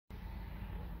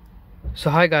So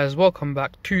hi guys, welcome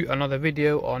back to another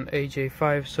video on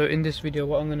AJ5. So in this video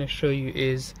what I'm going to show you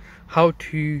is how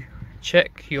to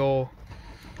check your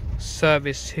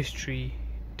service history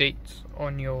dates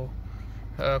on your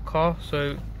car.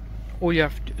 So all you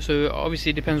have to, so obviously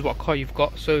it depends what car you've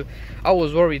got. So I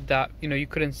was worried that you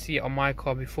couldn't see it on my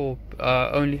car before.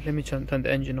 Only let me turn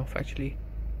the engine off actually.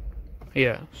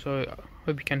 Yeah, so I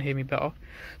hope you can hear me better.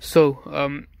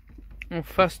 So well,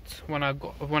 first, when I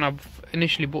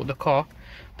initially bought the car,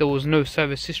 there was no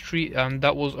service history, and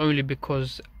that was only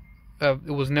because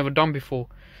it was never done before.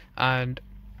 And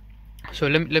so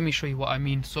let me show you what I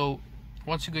mean. So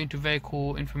once you go into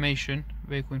vehicle information,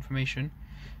 you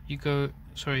go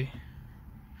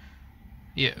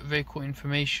vehicle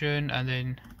information, and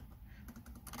then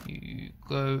you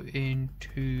go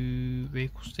into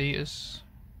vehicle status,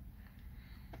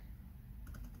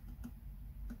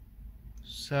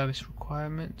 service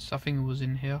requirements. I think it was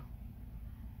in here.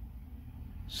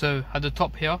 So at the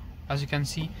top here, as you can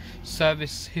see,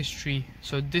 service history.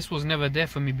 So this was never there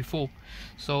for me before,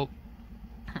 so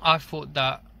I thought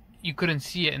that you couldn't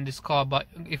see it in this car. But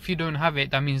if you don't have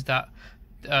it, that means that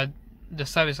the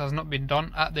service has not been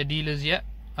done at the dealers yet.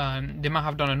 They might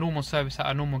have done a normal service at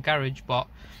a normal garage, but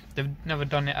they've never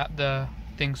done it at the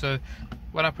thing. So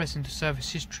when I press into service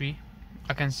history,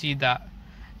 I can see that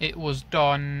it was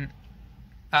done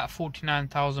at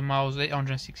 49,000 miles,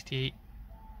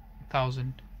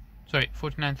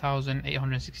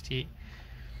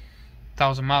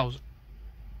 49,868,000 miles.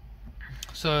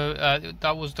 So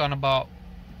that was done about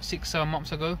 6-7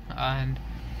 months ago, and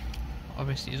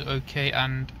obviously it's okay.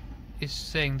 And it's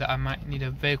saying that I might need a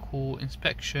vehicle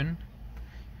inspection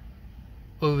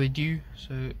overdue.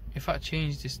 So if I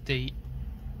change this date,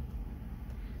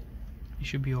 it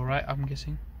should be alright, I'm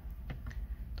guessing.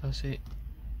 Does it?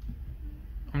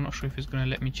 I'm not sure if it's going to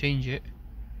let me change it.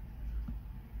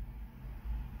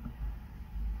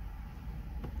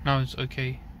 No, it's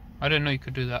okay. I don't know you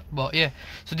could do that, but yeah.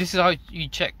 So this is how you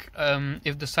check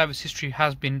if the service history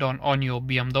has been done on your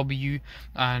BMW.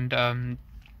 And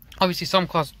obviously some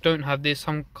cars don't have this.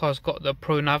 Some cars got the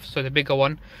Pro Nav, so the bigger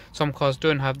one. Some cars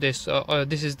don't have this.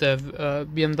 This is the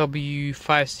BMW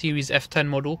 5 Series F10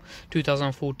 model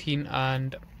 2014,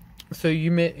 and so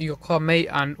your car may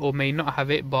or may not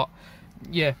have it. But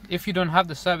yeah, if you don't have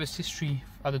the service history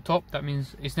at the top, that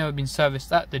means it's never been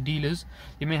serviced at the dealers.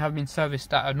 It may have been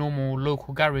serviced at a normal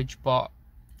local garage, but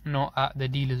not at the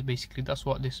dealers. Basically, that's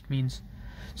what this means.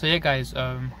 So yeah guys,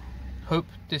 hope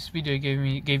this video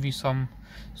gave you some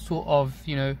sort of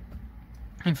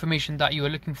information that you were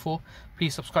looking for.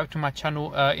 Please subscribe to my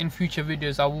channel. In future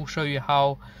videos I will show you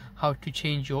how to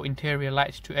change your interior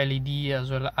lights to LED,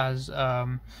 as well as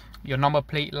your number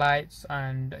plate lights,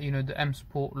 and the M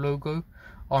Sport logo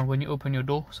on when you open your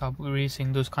door. So I'll be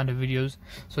releasing those kind of videos.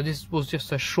 So this was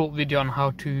just a short video on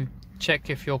how to check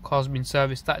if your car's been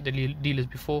serviced at the dealers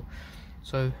before.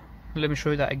 So let me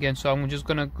show you that again. So I'm just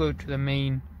gonna go to the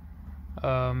main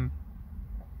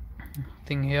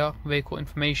thing here, vehicle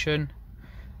information,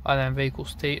 and then vehicle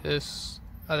status,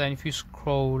 and then if you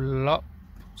scroll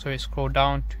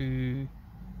down to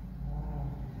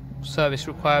service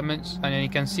requirements, and then you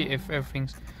can see if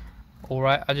everything's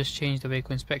alright. I just changed the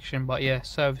vehicle inspection, but yeah,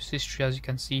 service history, as you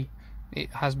can see,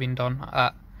 it has been done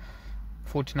at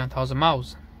 49,000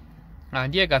 miles.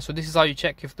 And yeah guys, so this is how you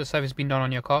check if the service has been done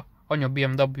on your car, on your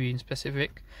BMW in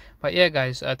specific. But yeah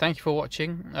guys, thank you for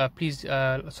watching. Please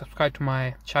subscribe to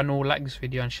my channel, like this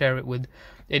video, and share it with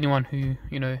anyone who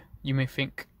you may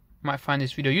think might find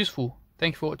this video useful.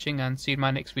 Thank you for watching, and see you in my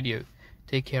next video.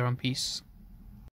 Take care and peace.